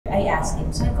asked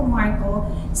him, so ko, Marco,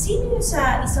 sino yung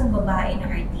sa isang babae na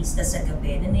artista sa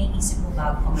gabi na naiisip mo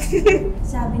bago ka matulog?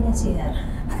 Sabi niya siya.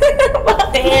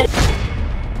 Bakit?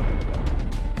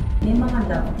 May mga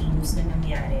love teams na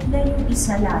nangyari na yung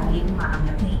isa lagi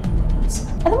umaangat na iiwan yung isa.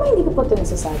 Alam mo, hindi ko pa ito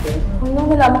nasasabi. Nung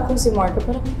nalaman ko si Marco,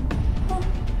 parang,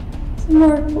 si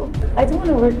Marco. I don't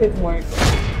wanna work with Marco.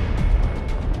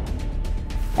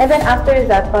 And then after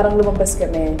that, parang lumabas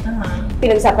kami.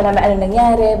 Pinag-usapan namin ano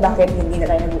nangyari, bakit hindi na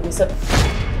tayo nag-uusap.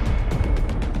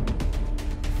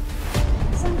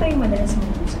 Saan kayo madalas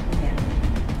mag-uusap niya?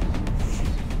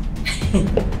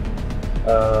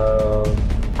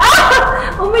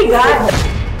 Oh my God!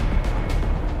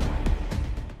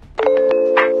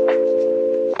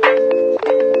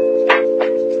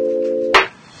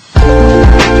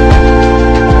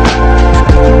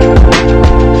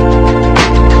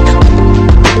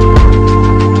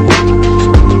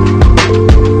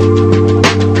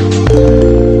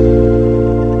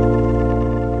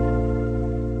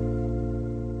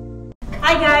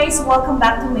 Welcome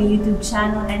back to my YouTube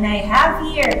channel, and I have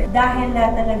here, dahil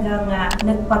talagang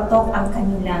nagpatok ang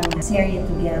kanilang serye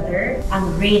together, ang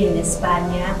Rain in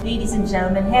España. Ladies and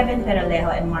gentlemen, Heaven,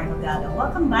 Peralejo, and Marco Gallo.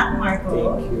 Welcome back,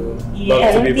 Marco. Thank you.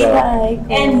 Yeah. Love to be back.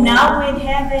 And now with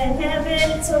Heaven.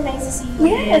 Heaven, it's so nice to see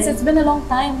you. Yes, it's been a long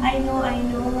time. I know.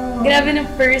 Grabe ng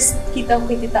first kita ko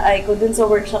kay Tita Aiko dun sa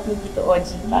workshop ni Tito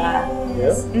Oji pa.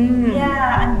 Yes.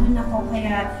 Yeah, andun ako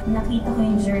kaya nakita ko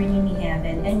yung journey ni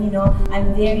Heaven. And you know,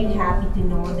 I'm very happy to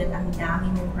know that ang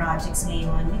dami mong projects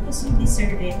ngayon because you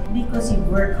deserve it, because you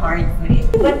work hard for it.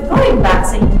 But going back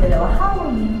sa inyo dalawa, how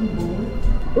are you both?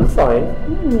 We're fine.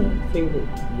 I think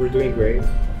we're doing great.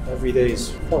 Every day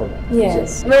is fun.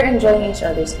 Yes, we're enjoying each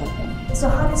other's company. So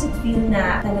how does it feel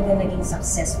na talaga naging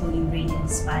successful yung Rain in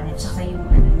España, tsaka yung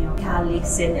ano nyo,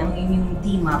 Calix and ang inyong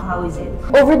team up? How is it?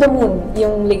 Over the moon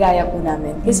yung ligaya po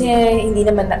namin. Kasi hindi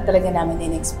naman talaga namin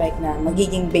in-expect na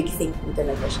magiging big thing po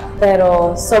talaga siya.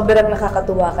 Pero sobrang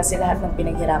nakakatuwa kasi lahat ng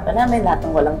pinaghirapan namin, lahat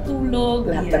ng walang tulog,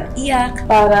 lahat ng iyak,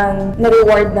 parang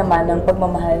na-reward naman ng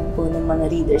pagmamahal po ng mga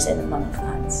readers and ng mga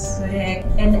fans. Correct.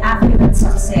 And after that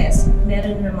success,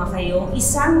 meron naman kayong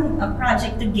isang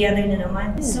project together na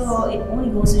naman. Yes. So it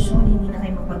only goes to show na hindi na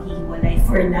kayo magpaghihiwalay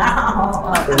for now.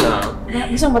 For now.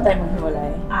 Gusto mo ba tayo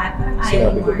maghiwalay? Parang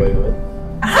ayaw Sinabi ko ba yun?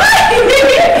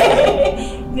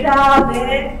 Grabe!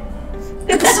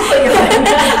 Gusto ko yun.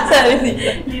 Sorry.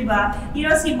 Diba?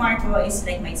 You know, si Marco is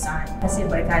like my son. Kasi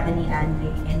barkada ni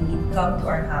Andre and he'd come to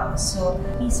our house. So,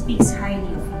 he speaks highly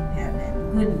of you,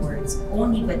 Heaven. Good words.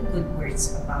 Only but good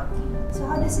words about you. So,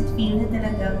 how does it feel na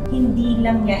talagang hindi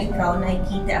lang niya ikaw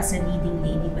nakikita as a leading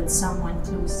lady but someone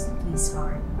close to his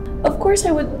heart? Of course,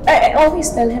 I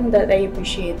always tell him that I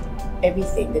appreciate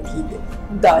everything that he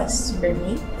does for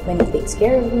me. When he takes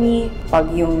care of me,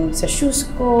 pag yung sa shoes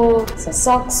ko, sa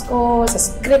socks ko, sa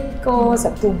script ko,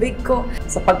 sa tubig ko,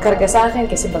 sa pagkarga sa akin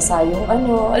kasi basa yung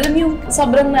ano. Alam mo yung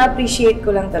sobrang na-appreciate ko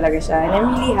lang talaga siya. And I'm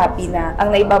really happy na ang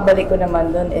naibabalik ko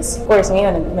naman doon is, of course,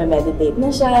 ngayon nag-meditate na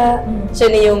siya. Siya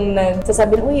na yung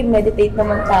nagsasabi na, uy, meditate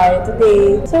naman tayo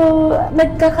today. So,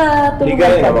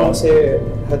 nagkakatulungan kami. Naman kasi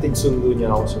hatid sundo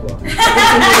niya ako sa bahay.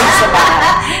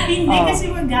 Hindi kasi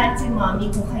magalit si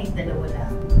mommy kung kayo dalawa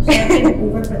lang. Siyempre,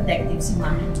 overprotective si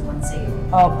mommy naman sa'yo.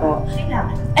 Opo.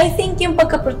 Kailangan. I think yung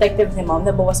pagka-protective ni mom,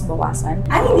 nabawas-bawasan.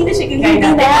 Ay, hindi na siya kagaya Hindi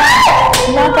na!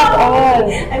 Not at all.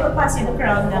 I will pass you the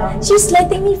crown now. She's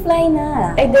letting me fly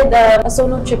na. I did a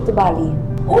solo trip to Bali.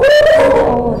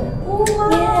 Oh! Oh,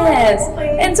 yes!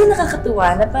 Okay. And so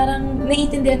nakakatuwa na parang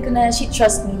naiintindihan ko na she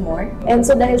trusts me more. And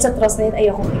so dahil sa trust na yun,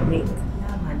 ayokong i-break.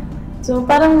 So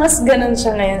parang mas ganun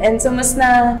siya ngayon. And so mas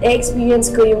na-experience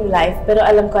ko yung life, pero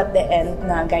alam ko at the end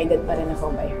na guided pa rin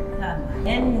ako by her.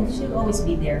 And she'll always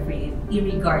be there for you,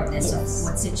 regardless of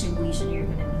what situation you're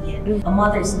gonna be in. A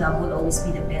mother's love will always be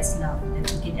the best love that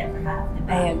you can ever have. Diba?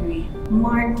 I agree.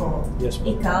 Marco, Yes, po.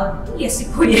 ikaw, yes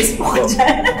po ka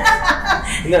dyan.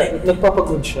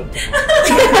 Nagpapagod siya.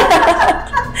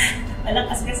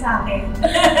 Malakas ka sa akin.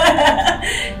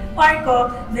 Marco,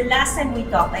 the last time we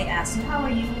talked, I asked you, how are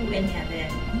you in Heaven?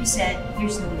 You said,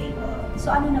 there's no label.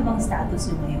 So ano na bang status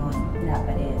mo ngayon? Wala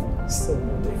pa rin. Still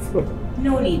no label.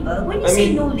 No label? When you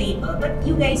say no label, but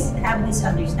you guys have this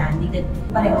understanding that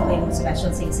pareho kayong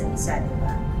special sa isa't isa, di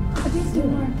ba? What is you,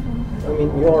 Marco? I mean,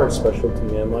 you are special to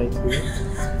me, am I too?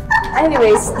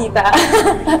 Anyways, tita.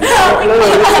 No,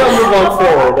 let's not move on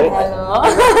forward. Ano?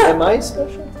 Am I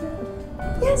special to you?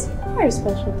 Yes, you are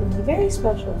special to me. Very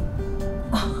special.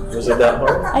 Was it that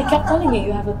hard? I kept telling you,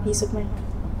 you have a piece of my heart.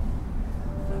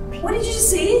 What did you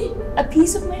say? A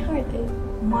piece of my heart, eh?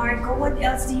 Marco, what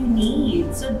else do you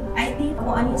need? So, I think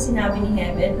kung ano yung sinabi ni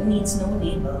Heaven needs no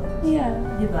label. Yeah.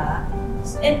 Diba?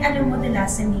 And alam mo, the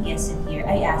last time he guested here,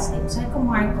 I asked him, sabi ko,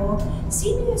 Marco,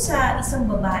 sino yung sa isang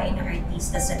babae na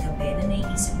artista sa gabi na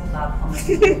naiisip mo bago ka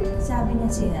matulog? Sabi niya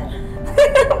siya.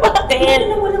 Bakit?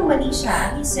 Na walang mali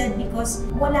siya. He said because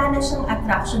wala na siyang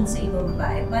attraction sa ibang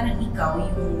babae. Parang ikaw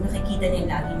yung nakikita niya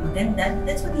laging maganda.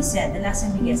 That's what he said the last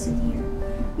time he guested here.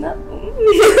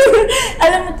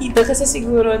 Alam mo, tito, kasi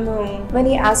siguro when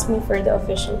he asked me for the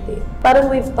official date, parang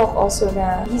we've talked also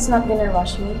na he's not gonna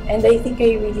rush me. And I think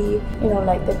I really,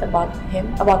 liked it about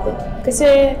it.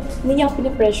 Kasi hindi niya ako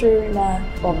pinipressure na,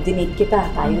 dinate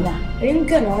kita, tayo na. Ayun,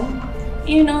 ganon.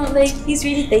 Like, he's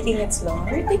really taking it slow.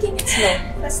 We're taking it slow.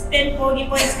 Plus 10 pogi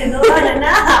points ka doon,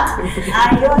 anak!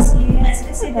 Ayos, yes.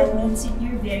 Kasi that means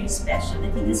you're very special.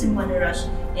 That he doesn't want to rush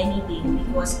anything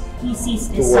because he sees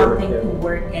this something to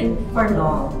work and for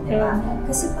long, di ba?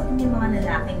 Kasi pag may mga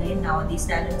lalaki ngayon nowadays,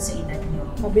 lalo na sa edad nyo,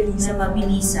 na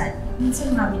mabilisan,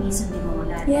 minsan mabilisan din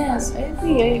mawala. Yes, I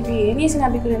agree. Hindi,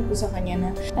 sinabi ko rin po sa kanya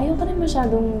na ayoko rin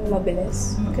masyadong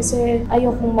mabilis. Kasi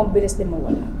ayokong mabilis din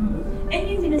mawala. And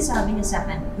yung sinasabi niya sa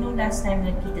akin, nung last time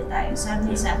nagkita tayo,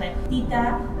 sabi niya sa akin,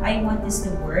 Tita, I want this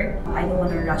to work. I don't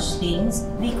want to rush things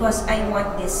because I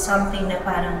want this something na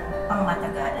parang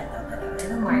pangmatagalan daw talaga.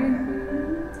 Ano, Mark?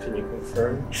 Can you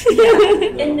confirm?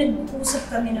 Yeah. And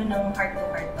nag-usap kami nun ng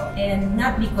heart-to-heart talk. And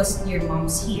not because your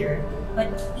mom's here,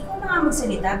 but ikaw na nga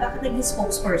magsalita, bakit naging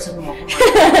spokesperson mo ako,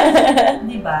 Mark?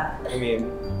 Di ba? I mean,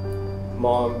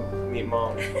 meet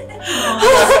mom.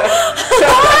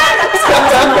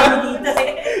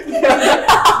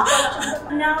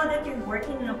 Now that you're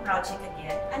working on a project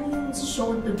again, ano yung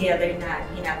show together na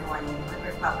ginagawa niyo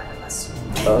or papalabas?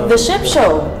 The Ship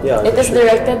Show. Yeah, it is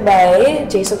directed by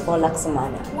Jason Polak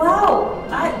Samana. Wow!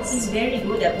 He's very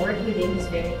good. I've worked with him. He's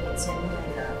very good.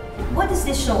 What is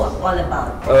this show all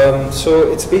about? So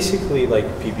it's basically like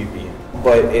PBB.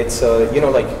 But it's,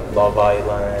 like Love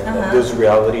Island, and those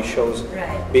reality shows. Right.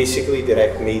 Basically,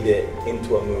 Direct made it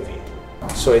into a movie.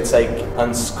 So it's like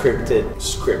scripted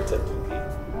movie.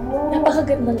 Oh.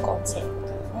 Napakagandang concept.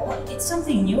 Oh, it's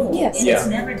something new. Yes. And it's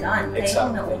never done.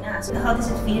 Exactly. Kayo nauna. So how does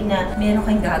it feel na meron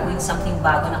kayong gagawin something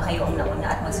bago na kayo ang nauna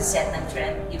at magsiset ng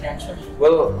trend eventually?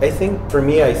 Well, I think for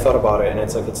me, I thought about it, and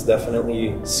it's like it's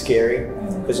definitely scary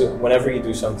because whenever you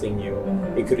do something new,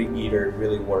 it could either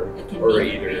really work or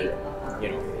either.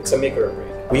 It's a make or a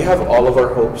break. We have all of our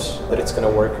hopes that it's going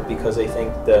to work because I think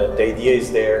the idea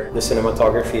is there, the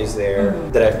cinematography is there,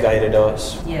 that have guided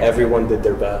us. Yeah. Everyone did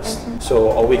their best. So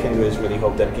all we can do is really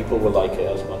hope that people will like it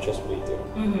as much as we do.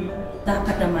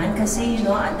 Dapat naman kasi,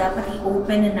 dapat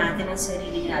i-open na natin ang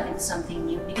sarili natin to something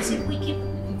new because if we keep,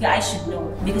 you guys should know,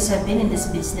 because I've been in this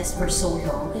business for so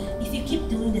long, if you keep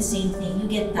doing the same thing, you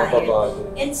get tired.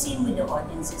 And same with the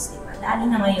audiences, diba? Lalo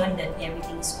na ngayon that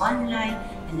everything is online,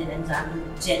 and then ang daming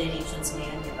generations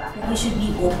ngayon, diba? We should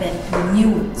be open to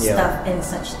new stuff and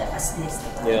such as this,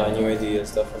 diba? Yeah, new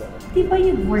ideas, definitely. Diba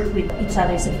you've worked with each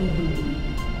other sa PBB?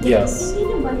 Yes. Hindi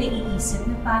nyo ba naiisip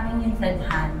na parang yung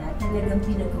tadhana talagang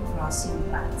pinag-cross yung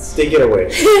paths? Take it away.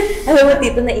 Alam mo,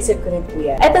 tito, naisip ko rin po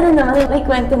yan. Eto na naman, may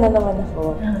kwento na naman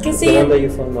ako. Kasi The one that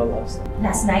you filmed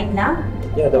last night lang?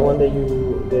 Yeah, the one that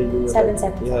you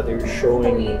 7-7. Yeah, they were showing.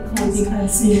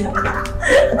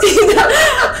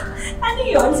 Ano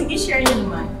yun? Sige, share nyo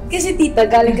naman. Kasi tita,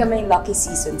 galing kami yung Lucky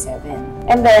Season 7.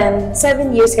 And then,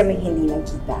 7 years kami hindi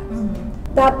nagkita.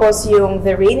 Tapos yung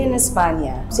The Rain in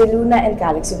España, si Luna and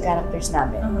Calix yung characters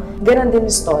namin. Ganon din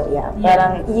yung storya.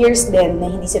 Parang years din na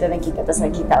hindi sila nagkita, tapos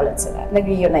nagkita ulit sila.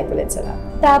 Nag-reunite ulit sila.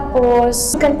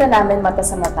 Tapos, kanta namin Mata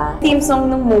sa Mata. Theme song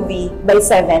ng movie by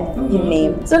 7, yung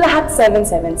name. So lahat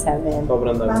 777.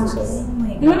 Sobrang dami Oh sa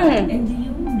my God. And do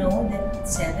you know that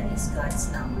 7 is God's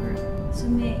number?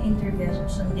 So may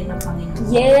intervention din ng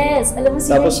Panginoon. Yes! Alam mo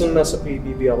siya. Tapos nung nasa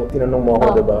PBB ako, tinanong mo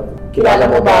ako, diba?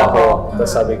 Kilala mo ba ako?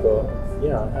 Tapos sabi ko,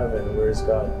 yeah, heaven, where's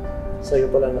God? Sa'yo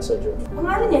pala nasa Diyos.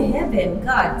 Pangalan niya Heaven,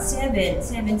 God,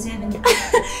 777.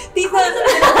 Tita,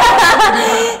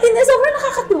 hindi, sobrang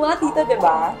nakakatuwa, tita,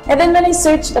 diba? And then when I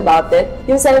searched about it,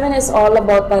 yung 7 is all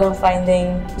about parang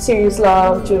finding serious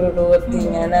love, true root,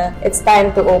 ganyan na it's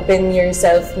time to open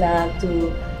yourself na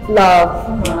to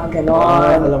love, mga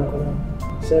ganon. Alam ko na.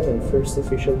 7, first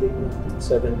official date na.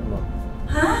 7 month.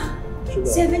 Ha? July.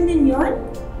 7 din yun?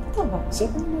 Ito ba?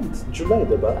 7 months. July,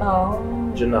 diba? Oh.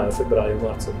 July, February,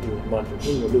 March, April,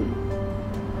 June,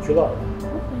 July.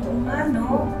 Oo nga,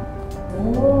 no?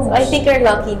 So I think our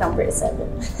lucky number is 7.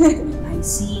 I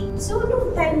see. So,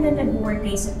 nung time na nag-work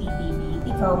kayo sa PBB,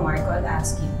 ikaw, Marco, I'll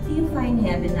ask you, do you find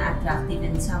Heaven na attractive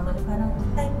and someone parang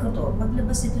type ko to,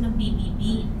 paglabas ito ng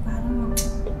PBB, parang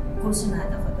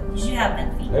kursunada ko to? Did you have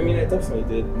that feeling? I mean, I definitely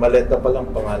did. Maleta pa lang,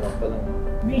 pangalan pa lang.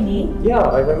 Really? Yeah,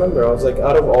 I remember. I was like,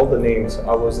 out of all the names,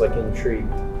 I was like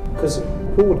intrigued. Because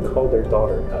who would call their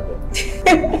daughter Abbott?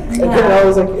 And then I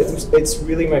was like, it's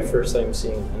really my first time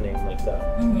seeing a name like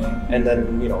that. And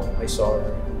then, you know, I saw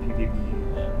her in PBB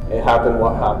and it happened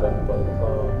what happened.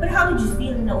 But how did you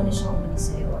feel na una siyang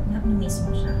umalis sa'yo? Na-miss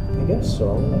mo siya? I guess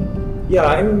so. Yeah,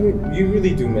 I mean, you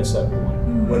really do miss everyone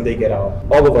when they get out.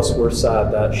 All of us were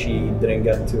sad that she didn't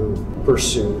get to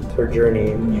pursue her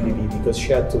journey in PBB because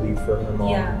she had to leave for her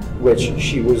mom, which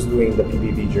she was doing the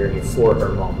PBB journey for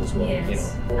her mom as well.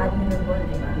 Yes. You know? Admirable,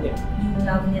 diba? Yeah. Yung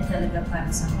love niya talaga para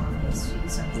sa mom is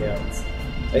really something else.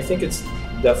 I think it's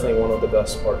definitely one of the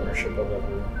best partnership I've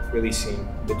ever really seen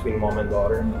between mom and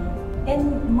daughter.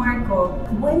 And Marco,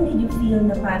 when did you feel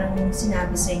na parang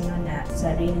sinabi sa inyo na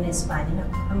sa Reina ng Espanya na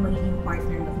ang magiging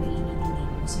partner na kuliinitin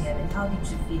mo si Heaven? How did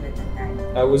you feel at that time?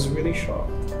 I was really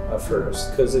shocked at first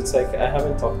because it's like I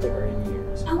haven't talked to her in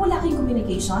years. Wala kayong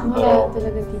communication? Wala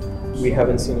talaga dito. We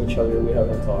haven't seen each other, we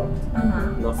haven't talked,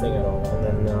 nothing at all.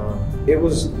 And then it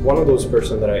was one of those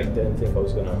person that I didn't think I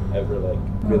was gonna ever like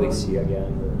really see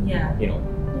again. Or, you know,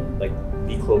 like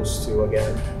be close to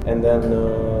again. And then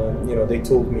you know, they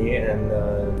told me, and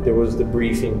there was the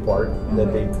briefing part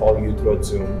that they call you through a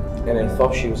Zoom, and I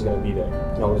thought she was gonna be there.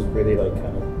 And I was really like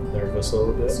kind of nervous a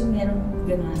little bit. So meron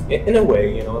ganun? In a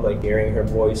way, you know, like hearing her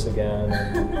voice again,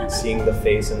 and seeing the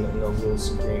face in the little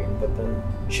screen. But then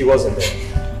she wasn't there.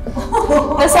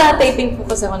 Nasa taping po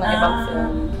kasi ako ng ibang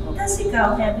film. Tapos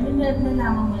ikaw, Heaven, nung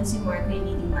nalaman mo na si Marco yung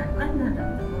leading man, ano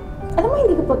naramdaman mo? Alam mo,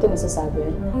 hindi ko po ito nasasabi.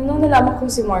 Nung nalaman ko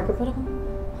si Marco, parang,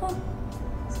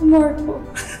 si Marco.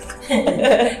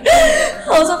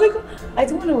 Sabi ko, I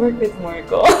don't wanna work with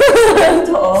Marco.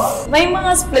 Totoo? May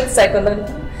mga split second na,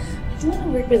 I don't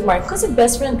wanna work with Marco kasi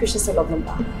best friend ko siya sa loob ng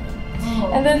bahay.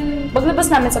 And then,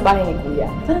 paglabas namin sa bahay ni Kuya,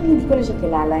 parang hindi ko na siya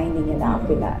kilala, hindi niya na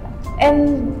ako kilala.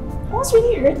 And I was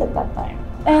really hurt at that time.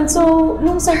 And so,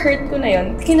 nung sa hurt ko na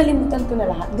yun, kinalimutan ko na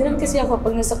lahat. Ganun kasi ako,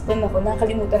 pag nasaktan ako,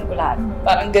 nakalimutan ko lahat.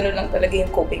 Parang ganun lang talaga yung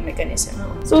coping mechanism.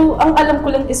 So, ang alam ko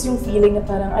lang is yung feeling na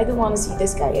parang, I don't wanna see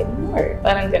this guy anymore.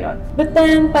 Parang ganun. But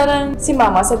then, parang si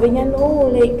mama, sabi niya, no,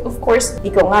 like, of course,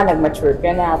 ikaw nga, nag-mature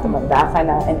ka na, tumanda ka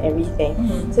na, and everything.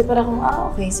 So, parang,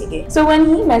 okay, sige. So,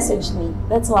 when he messaged me,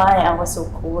 that's why I was so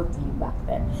cool to you back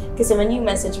then. Kasi when you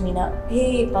messaged me na,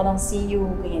 hey, parang see you,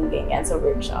 ganyan, sa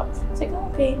workshop. It's like,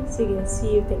 okay, sige,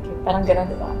 see you, thank you. Parang ganun,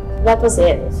 diba? That was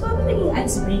it. So, ano naging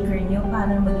icebreaker niyo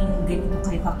para maging ganito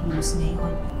kayo kakilos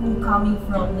ngayon? Kung coming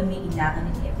from na may ilakan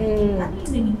and everything, ano yung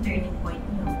naging turning point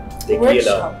niyo?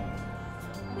 Workshop.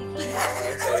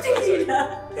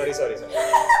 Sorry.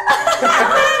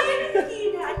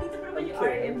 Tequila! Dito pa naman yung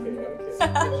RM.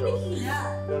 Ano tequila?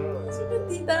 No.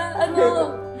 Tita,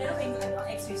 Meron kayong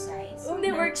exercise?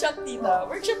 Hindi, workshop, tita.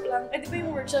 Workshop lang. Eh, di ba yung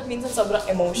workshop minsan sobrang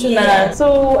emotional?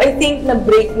 So, I think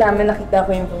na-break namin, nakita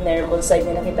ko yung vulnerable side,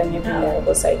 nakita niyo yung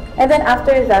vulnerable side. And then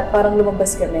after that, parang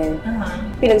lumabas kami.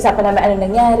 Pinag-usapan namin ano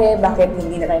nangyari, bakit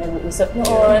hindi na kayo nag-uusap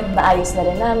noon, naayos na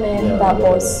rin namin.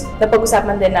 Tapos,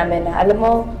 napag-usapan din namin na, alam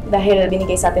mo, dahil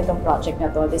binigay sa atin tong project na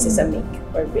to, this is a make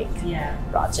or break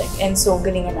project. And so,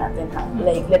 galingan natin,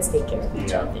 like, let's take care of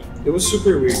each other. It was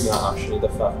super weird na actually,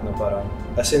 the fact na parang,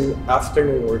 as in, after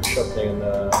the workshop na yun,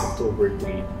 October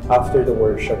 3, after the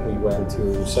workshop, we went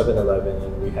to 7-Eleven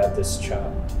and we had this chat.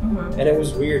 And it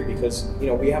was weird because, you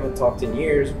know, we haven't talked in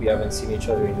years, we haven't seen each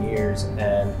other in years,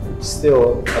 and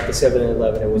still, at the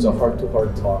 7-Eleven, it was a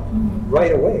heart-to-heart talk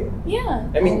right away. Yeah.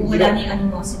 I mean, wala na yung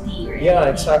animosity or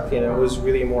exactly, and it was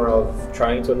really more of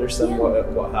trying to understand what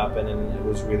happened, and it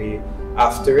was really,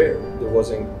 after it, there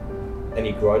wasn't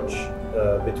any grudge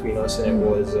between us, and it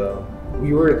was,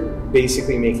 we were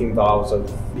basically making vows of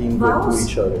being good to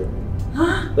each other.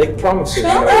 Like promises.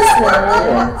 No,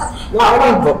 I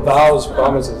mean vows,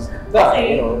 promises. That,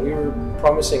 you know, we were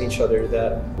promising each other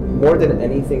that more than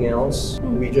anything else,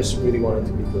 we just really wanted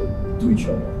to be good to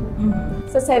each other.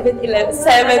 Sa 7-Eleven.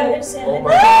 Oh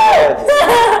my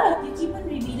God! You keep on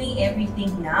revealing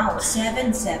everything now.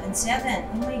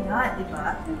 777. Oh my God,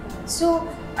 diba? So,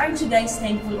 aren't you guys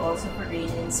thankful also for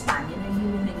Reina in Spania na yun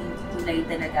yung naging tutulay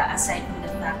talaga, aside from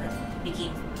the fact that it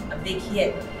became a big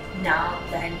hit now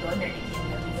dahil doon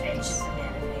na-rekindle yung friendship na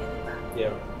meron kayo, diba?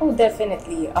 Yeah. Oh,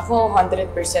 definitely. Ako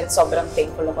 100% sobrang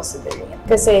thankful ako sa Darien.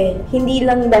 Kasi hindi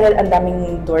lang dahil ang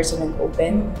daming doors na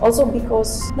nag-open, also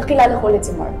because nakilala ko ulit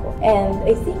si Marco. And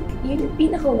I think yun yung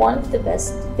pinaka one of the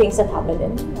best things that happened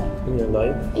in my life. In your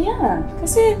life? Yeah.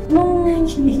 Kasi nung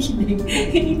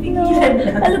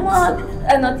alam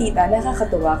mo, tita,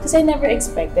 nakakatuwa. Kasi I never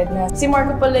expected na si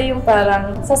Marco pala yung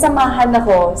parang sasamahan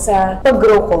ako sa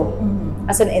pag-grow ko.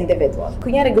 as an individual.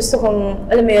 Kunyari, gusto kong,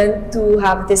 alam mo yun, to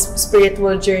have this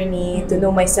spiritual journey, to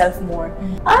know myself more.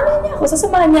 Ano niya ako,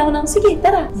 sasamahan niya ako ng, sige,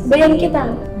 tara, bayan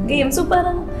kita. Game. So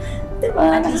parang,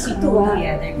 diba, at least you go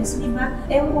together. Kasi diba,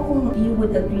 ewan ko kung you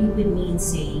would agree with me in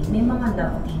saying, may mga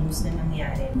love teams na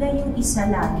nangyari na yung isa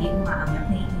lagi umaangat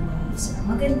na yung isa.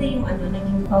 Maganda yung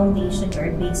naging foundation or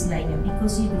baseline yun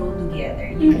because you grow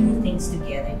together. You do things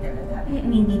together talaga.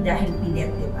 Hindi dahil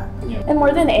pilit, diba? And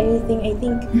more than anything, I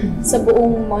think sa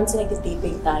buong months na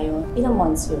nag-taping tayo, ilang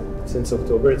months yun? Since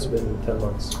October, it's been 10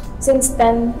 months. Since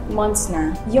 10 months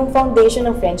na, yung foundation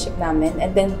ng friendship namin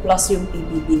and then plus yung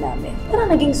PBB namin,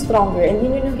 parang naging stronger and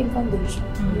yun yung naging foundation,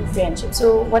 yung friendship.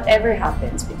 So whatever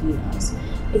happens between us,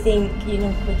 I think yun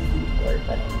yung magiging core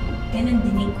pa rin. And ang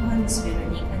dinig ko, Miss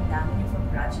Veronique, ang dami niyo from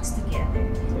projects together.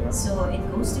 So it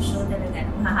goes to show talaga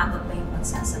na mahaba pa yung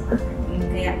pagsasamahan.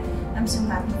 Kaya I'm so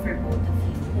happy for both of you.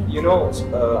 You know,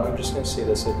 I'm just gonna say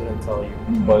this, I didn't tell you,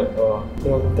 but you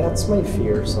know, that's my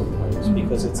fear sometimes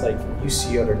because it's like you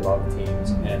see other love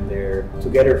teams and they're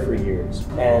together for years,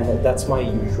 and that's my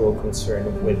usual concern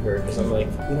with her because I'm like,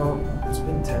 you know, it's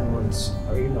been 10 months.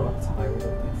 Are you not tired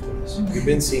of my face? You've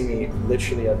been seeing me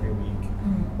literally every week.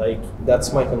 Like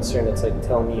that's my concern. It's like,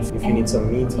 tell me if you need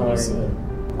some me time.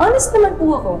 Honest naman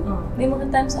po ako. May mga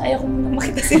times na ayaw ko muna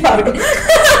makita si Marco.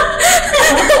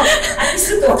 At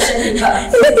least ito siya, diba?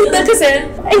 Dito kasi,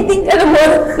 I think, alam mo,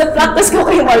 na-practice ko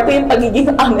kay Marco yung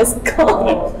pagiging honest ko.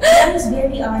 I was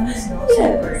very honest, no?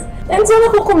 Super. And so,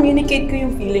 ako-communicate ko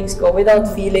yung feelings ko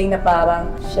without feeling na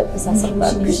parang, shit,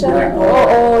 nasasaktan ko siya.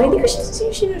 Oo, hindi ko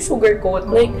siya sugarcoat.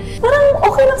 Like, parang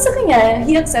okay lang sa kanya.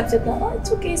 He accepts it na, oh,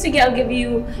 it's okay. Sige, I'll give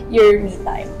you your me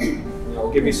time. I'll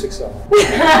give you 6 hours.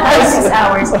 6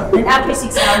 hours. Then after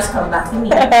 6 hours, come back to me.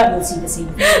 You'll see the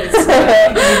same face.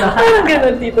 Parang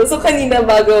ganun dito. So kanina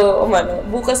bago,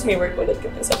 bukas may work ulit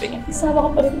kami. Sabi niya, isama ka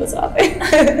pa rin ba sa akin?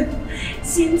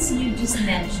 Since you just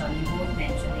mentioned, you both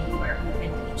mentioned that you are open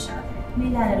to each other,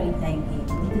 may lalaroin tayong game.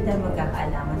 Dito tayo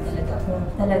magkakaalaman talaga kung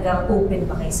talagang open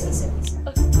ba kayo sa isa't isa.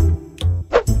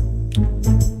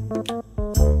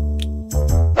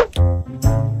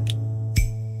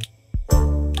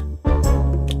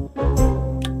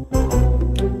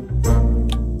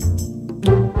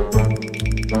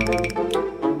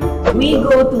 We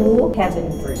go to heaven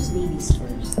first, ladies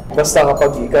first. Basta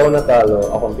kapag ikaw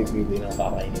natalo, akong pipili ng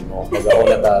kakainin mo. Kapag ako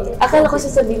natalo. Akala ko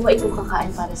sasabihin mo, ikaw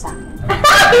kakain para sa akin.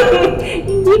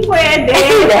 Hindi pwede.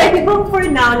 Pwede bang for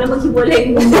now na maghiwalay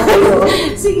muna kayo?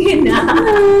 Sige na.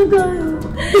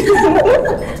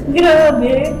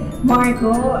 Grabe. Marco,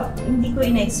 hindi ko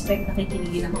ina-expect na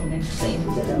kikiligin akong ganito sa inyo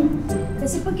dalawa.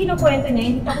 Kasi pag kinukwento niya,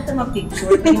 hindi pa kita ma-picture.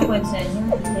 Pag kinukwento sa inyo,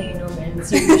 you know, man,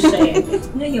 serious siya eh.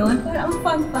 Ngayon, parang ang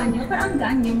fun niya, parang ang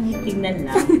gaan niyang tignan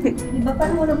lang. Diba?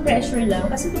 Parang walang pressure lang.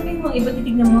 Kasi tingnan mo, iba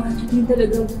titignan mo, hindi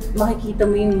talagang makikita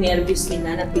mo yung nervous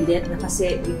nila na pilit na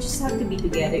kasi we just have to be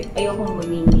together. Ayokong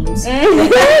mag-name names.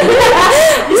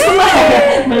 Gusto mo,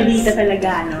 maldita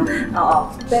talaga, no? Oo.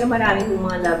 Pero marami pong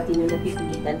mga love team na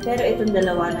napipilitan. Pero itong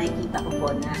dalawa nakikita ko po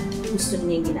na gusto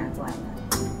niya yung ginagawa na.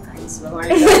 Guys,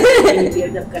 Marco,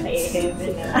 build up ka na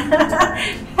heaven.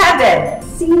 Heaven!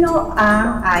 Sino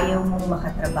ang ayaw mong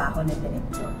makatrabaho na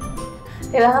ganito?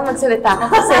 Kailangan magsalita ako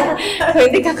kasi kung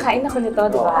hindi kakain ako nito,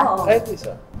 di ba? Oo. Kahit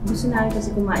isa. Gusto namin kasi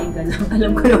kumain ka lang.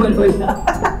 Alam ko naman wala.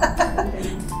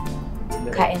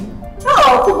 Kain?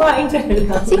 Oo, kumain ka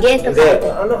lang. Sige, Hindi,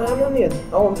 kakain. ano yan?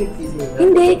 Ako ang pipili na.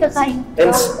 Hindi, kakain. And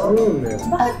spoon.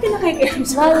 Bakit ka nakikairam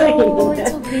sa Malo, kakain?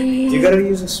 it's okay. You gotta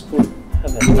use a spoon.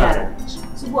 Yeah.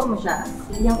 Subukan mo siya.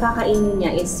 Yung kakainin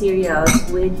niya is cereals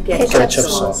with ketchup, Ketchup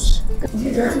sauce.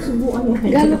 Susubukan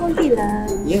niya. Galo konti lang.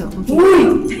 Yeah. Uy!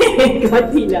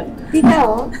 Konti lang. Tita,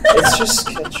 oh. It's just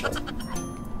ketchup.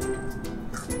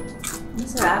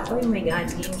 Masarap. Oh my God,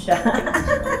 game siya.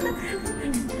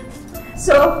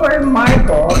 So, for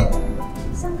Marco,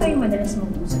 saan kayo madalas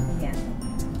mag-usap niya?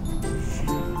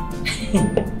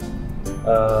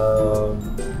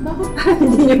 Bakit parang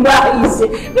hindi niyo maisip?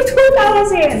 Ba't ko tawa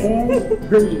si Eden?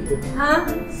 Ha?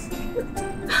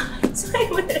 Saan kayo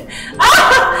madalas?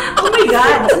 Ah! Oh my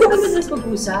God! Saan kayo madalas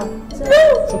mag-usap?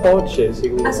 Sa kotse,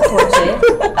 siguro. Sa kotse?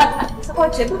 Sa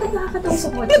kotse? Bakit nakakatawa sa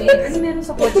kotse? Ano meron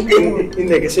sa kotse niyo?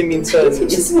 Hindi, kasi minsan...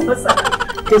 Chismosa.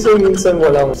 Kasi minsan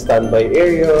walang standby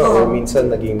area or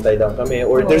minsan naghihintay lang kami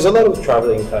or there's a lot of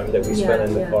traveling time that we spend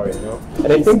in the car, you know?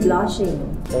 And I He's think... blushing.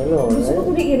 I know, Gusto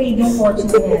ko right? ulit i-raid yung kotse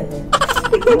niya.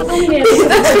 Ano meron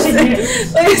sa kotse niya?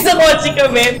 Pag sa kotse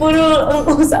kami, puro ang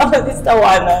usapan is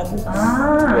tawanan.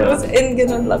 Ah! And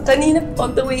ganun lang. Kanina,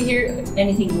 on the way here,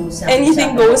 Anything goes.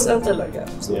 anything goes lang talaga.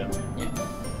 Yeah.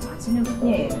 Sinagot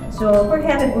niya eh. So, for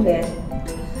heaven ulit,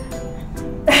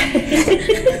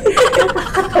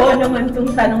 Nakakatawa naman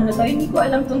tong tanong na to. Hindi ko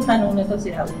alam tong tanong na to.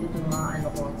 Sinabi ko itong mga ano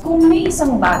ko. Kung may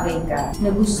isang bagay ka na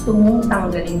gusto mong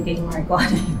tanggalin kay Marco,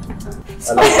 ano yun?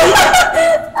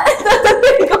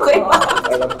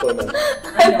 Alam ko na.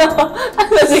 Ano,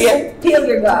 sige. Feel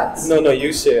your guts. No,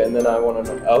 you say it and then I want to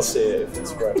know. I'll say it if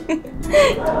it's right.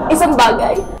 Isang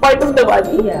bagay? Part of the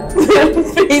body? Yeah.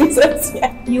 Princess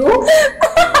yan. You?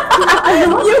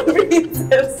 Ano? Yung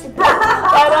princess.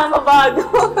 Para mabago.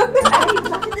 Ay,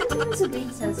 bakit ano naman sa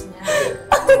brain cells niya?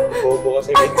 Bobo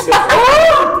kasi minsan.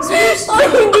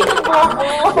 Hindi ka bobo.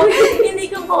 Hindi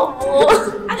ka bobo.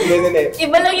 Hindi.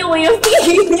 Iba lang yung way of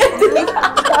thinking niya.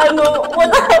 Ano,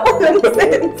 wala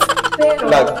sense. Pero,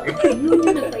 Lag. yun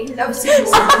yung nagpa-inlove sa'yo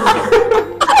sa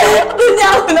Doon niya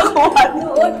ako nakuha.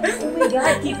 noon. Oh my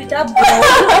God, keep it up, bro.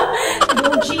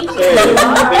 Don't change Hey, it.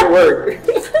 it work.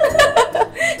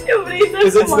 Yung princess.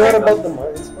 Because it's not about the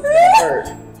mind, it's about the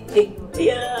heart.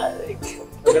 Yeah.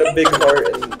 I got a big heart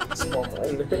and a small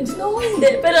mind. No,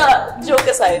 hindi. Pero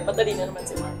joke aside, patalino naman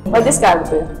si Mark.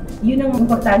 Discarte. Yun ang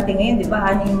importante ngayon, di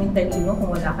ba? Ano yung mentalino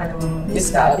kung wala ka namang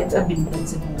discarded sa bintang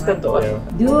sa buhay. Totoo. Yeah.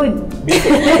 Dude!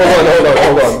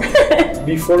 Hold on.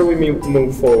 Before we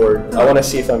move forward, I want to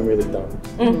see if I'm really done.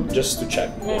 Just to check.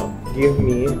 Give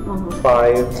me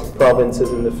 5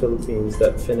 provinces in the Philippines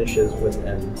that finishes with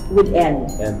N. With N.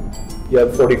 N. You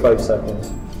have 45 seconds.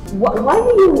 Why are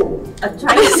you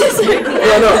trying to say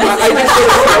No, I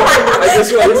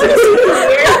just want to say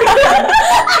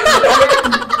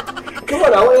Come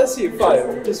on, I want to see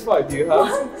 5. Just 5. Do you have?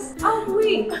 Oh,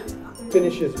 wait.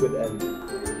 Finishes with N.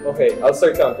 Okay, I'll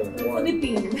start counting. 1, 2,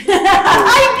 Philippines. 3,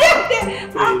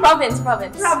 Province.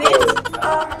 5, no.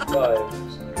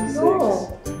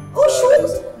 6, Oh, shoot!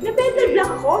 Na-better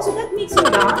black ako, so that makes me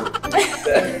wrong.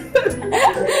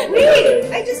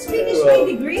 Wait, I just finished my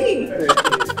degree. 13,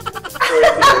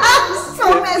 14,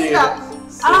 So messed up.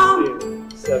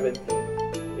 16, 17,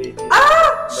 18.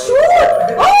 Shoot!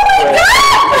 Oh my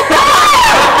God!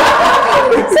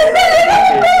 Sandali,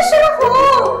 na-pressure ako!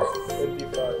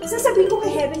 25. Sasabihin ko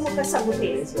kay Heaven mo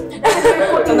kasagutin.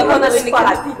 Ito na ko narinig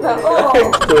ka, tita. Oo.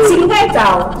 Sige nga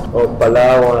ikaw.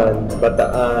 Palawan,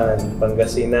 Bataan,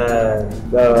 Pangasinan,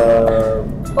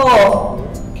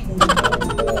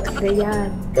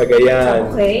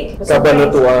 Cagayan, Okay.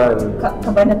 Cabanatuan.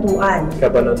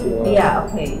 Kabanatuan. Yeah,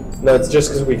 okay. No, it's just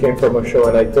because we came from a show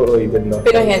and I totally didn't know.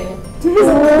 Pinuhin.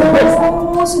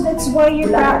 Oh, so that's why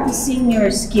you're practicing your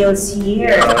skills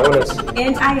here. Yeah, I want to see.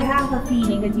 And I have a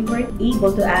feeling that you weren't able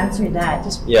to answer that.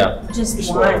 Just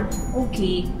one.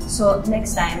 Okay, so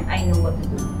next time, I know what to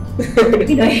do.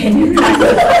 Pinoyin yung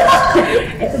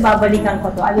ito, babalikan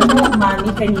ko to. Alam mo, mami,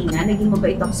 kanina, naging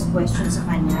mabait ako sa question sa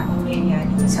kanya. Ang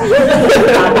nangyayari sa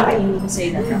kainin ko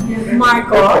sa'yo na.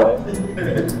 Marco,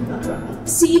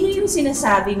 sino yung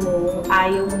sinasabi mo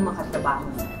ayaw mong makatrabaho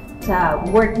sa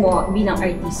work mo bilang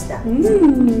artista?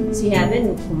 Si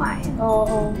Heaven, kumain.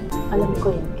 Oo. Alam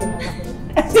ko yun.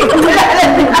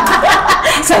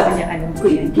 Sabi niya, alam ko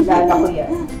yan. Kilala ko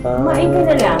yan. Kumain ka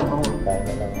na lang.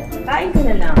 Kain ka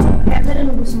na lang. Heaven,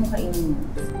 ano gusto mo kainin?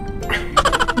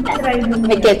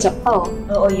 May ketchup pa, oh.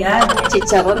 Oo, yan.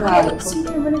 Chicharon, ha? Sino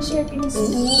naman nag-share ka ng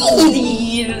spoon?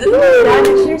 Hindi.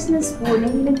 Nag-share ng spoon.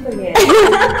 Ang hilang pa rin.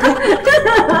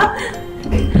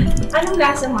 Anong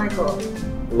lasa, Marco?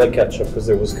 Like ketchup because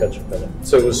there was ketchup in it.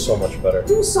 So it was so much better.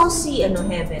 Yung saucy,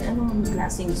 Heaven, anong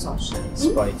klaseng sauce siya?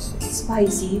 Spicy.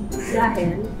 Spicy?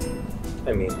 Dahil?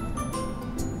 I mean,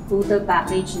 Total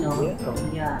package, no?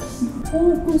 Yeah.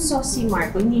 Kung saucy,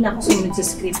 Marco, hindi na ako sumunod sa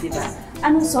script, di ba?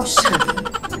 Anong sauce siya?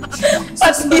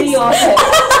 Sauce Mariosa.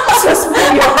 Sauce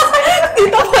Mariosa.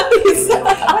 Dito patis.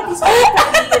 Patis.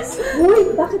 Patis.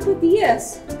 Uy, bakit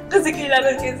patis? Kasi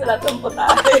kailangan kayo sa lahat ng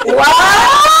putahe.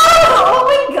 Wow! Oh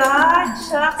my God!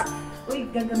 Shucks! Uy,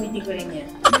 gagamitin ko rin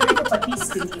yan. Hindi ko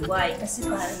patis kuniway kasi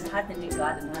parang lahat ng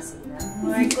ligado na sila.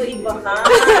 Marco, iba ka!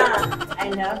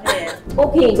 I love it.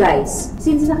 Okay guys,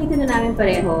 since nakita na namin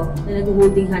pareho na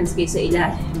nag-holding hands kayo sa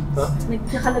ilalim,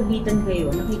 nagkakalabitan kayo,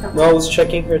 nakita ko. No, I was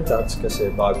checking her tats kasi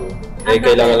bago.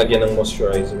 Kailangan lagyan ng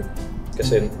moisturizer.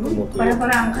 Kasi tumutuyo.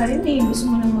 Parang ka rin eh.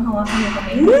 Gusto mo nang mahawakan yung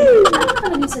kamay. Ano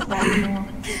nakalagay sa tali mo?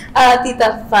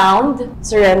 Tita, found,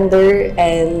 surrender,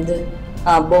 and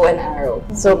bow and arrow.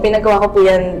 So, pinagawa ko po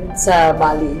yan sa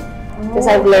Bali. Because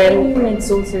I've learned... Yung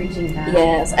nag-soul searching ka?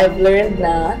 Yes, I've learned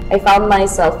na I found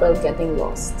myself while getting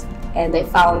lost. And I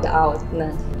found out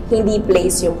na hindi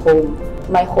place yung home.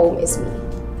 My home is me.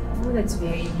 Oh, that's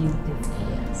very beautiful.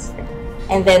 Yes.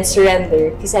 And then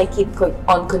surrender, kasi I keep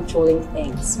on controlling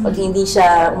things. Pag hindi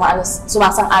siya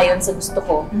sumasang-ayon sa gusto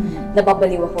ko,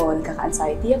 nababaliw ako,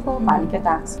 nagkaka-anxiety ako, panic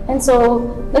attacks. And so,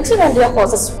 nag-surrender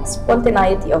ako sa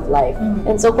spontaneity of life.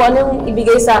 And so, kung anong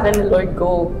ibigay sa akin ng Lord,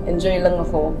 go, enjoy lang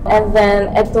ako. And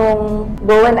then, etong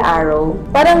bow and arrow,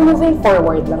 parang moving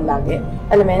forward lang lagi.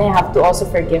 Alam mo, I have to also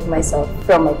forgive myself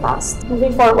from my past.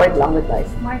 Moving forward lang with life.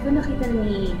 Marco, nakita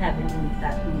ni Heaven yung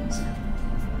tattoo niya.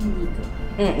 Hindi ko.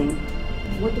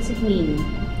 What does it mean?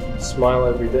 Smile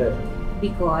every day.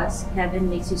 Because Heaven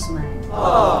makes you smile.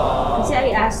 Kasi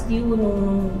I asked you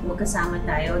nung magkasama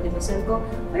tayo, di ba? Sabi ko,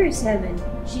 where is Heaven?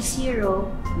 She's hero.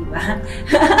 Di ba?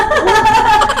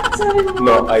 Sabi mo,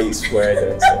 No, I swear I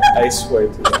didn't say that. I swear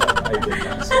to God, I did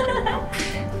not say that.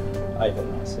 I did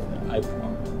not say that. I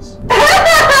promise.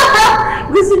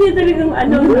 Gusto niya talagang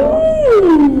ano, no?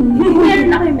 Meron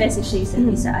na kayo message siya isa't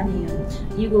isa. Ano yun?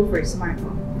 You go first,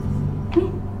 Marco.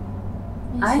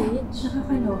 Ay,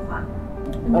 nakakaloka.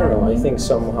 I don't know. I think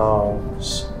somehow,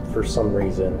 for some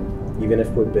reason, even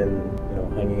if we've been,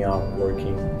 hanging out,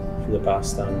 working for the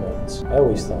past 10 months, I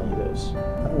always tell you this.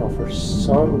 I don't know. For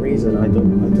some reason, I do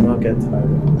not get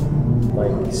tired of it. Like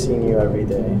seeing you every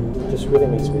day, it just really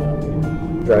makes me happy.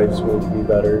 It drives me to be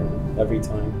better every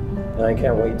time, and I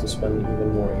can't wait to spend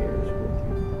even more years with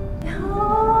you.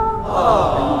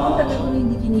 Ang tagal ko na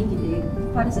hindi kinikilig.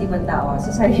 Para sa ibang tao, sa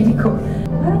sarili ko.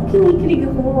 Parang kinikilig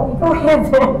ako. Ikaw,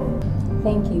 Heaven.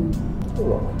 Thank you.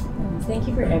 Thank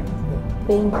you for everything.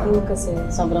 Thank you kasi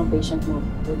sobrang patient mo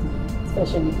with me.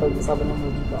 Especially pag sobrang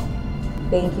movie ko.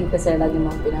 Thank you kasi lagi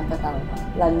mo pinapatawa.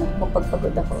 Lalo na kung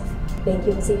pagpagod ako. Thank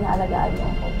you kasi naalagaan mo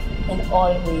ako. In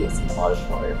all ways, in all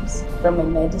forms. From my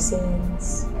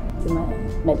medicines, to my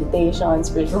meditation,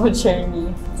 spiritual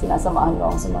journey. Sinasamahan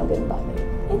mo ako sa mga ganun bagay.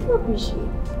 I do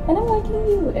appreciate. And I'm liking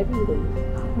you every day.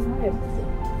 Everything.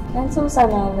 And so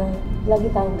sana lagi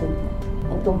tayong ganun.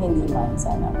 And kung hindi man,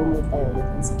 sana bumalik tayo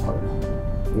ulit sa core.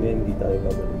 Hindi tayo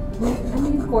babalik. Ano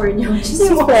yung core niyo?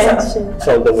 Yung friendship. It's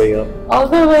all the way up.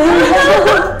 All the way.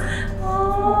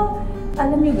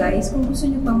 Alam niyo guys, kung gusto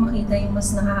niyo pang makita yung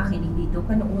mas nakakakilig dito,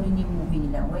 panoorin niyo yung movie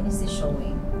nila. When is this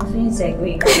showing? Ano yung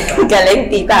segue?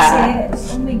 Galing, tita.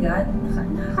 Kasi, oh my God,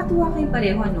 nakakatuwa kayo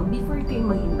pareho, no? Before kayo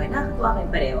mag-invite, nakakatuwa kayo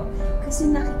pareho.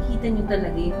 Kasi nakikita niyo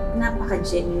talaga yung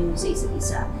napaka-genuine sa isa't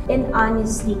isa. And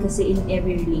honestly, kasi in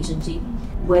every relationship,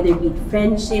 whether be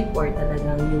friendship or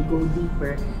talagang you go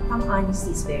deeper, ang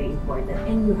honesty is very important.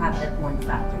 And you have that one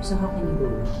factor. So how can you go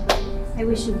with it? I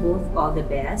wish you both all the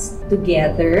best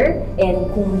together.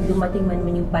 And kung dumating man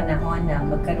yung panahon na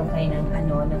magkaroon kayo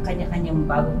ng kanya-kanyang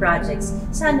bagong projects,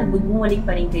 sana bumalik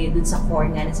pa rin kayo dun sa core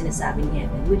nga na sinasabi ni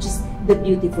Heaven, which is the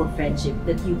beautiful friendship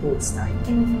that you both started.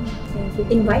 Thank you.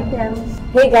 Invite them.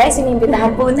 Hey guys,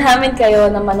 inimbitahan po namin kayo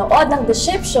na manood ng The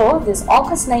Ship Show. This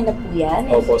August 9 na po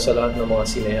yan. Opo, sa lahat ng mga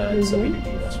sinehan sa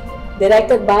Pilipinas po.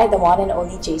 Directed by the one and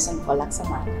only Jason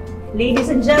Polaksamana.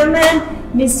 Ladies and gentlemen,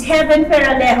 Miss Heaven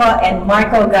Peralejo and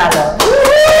Marco Gallo.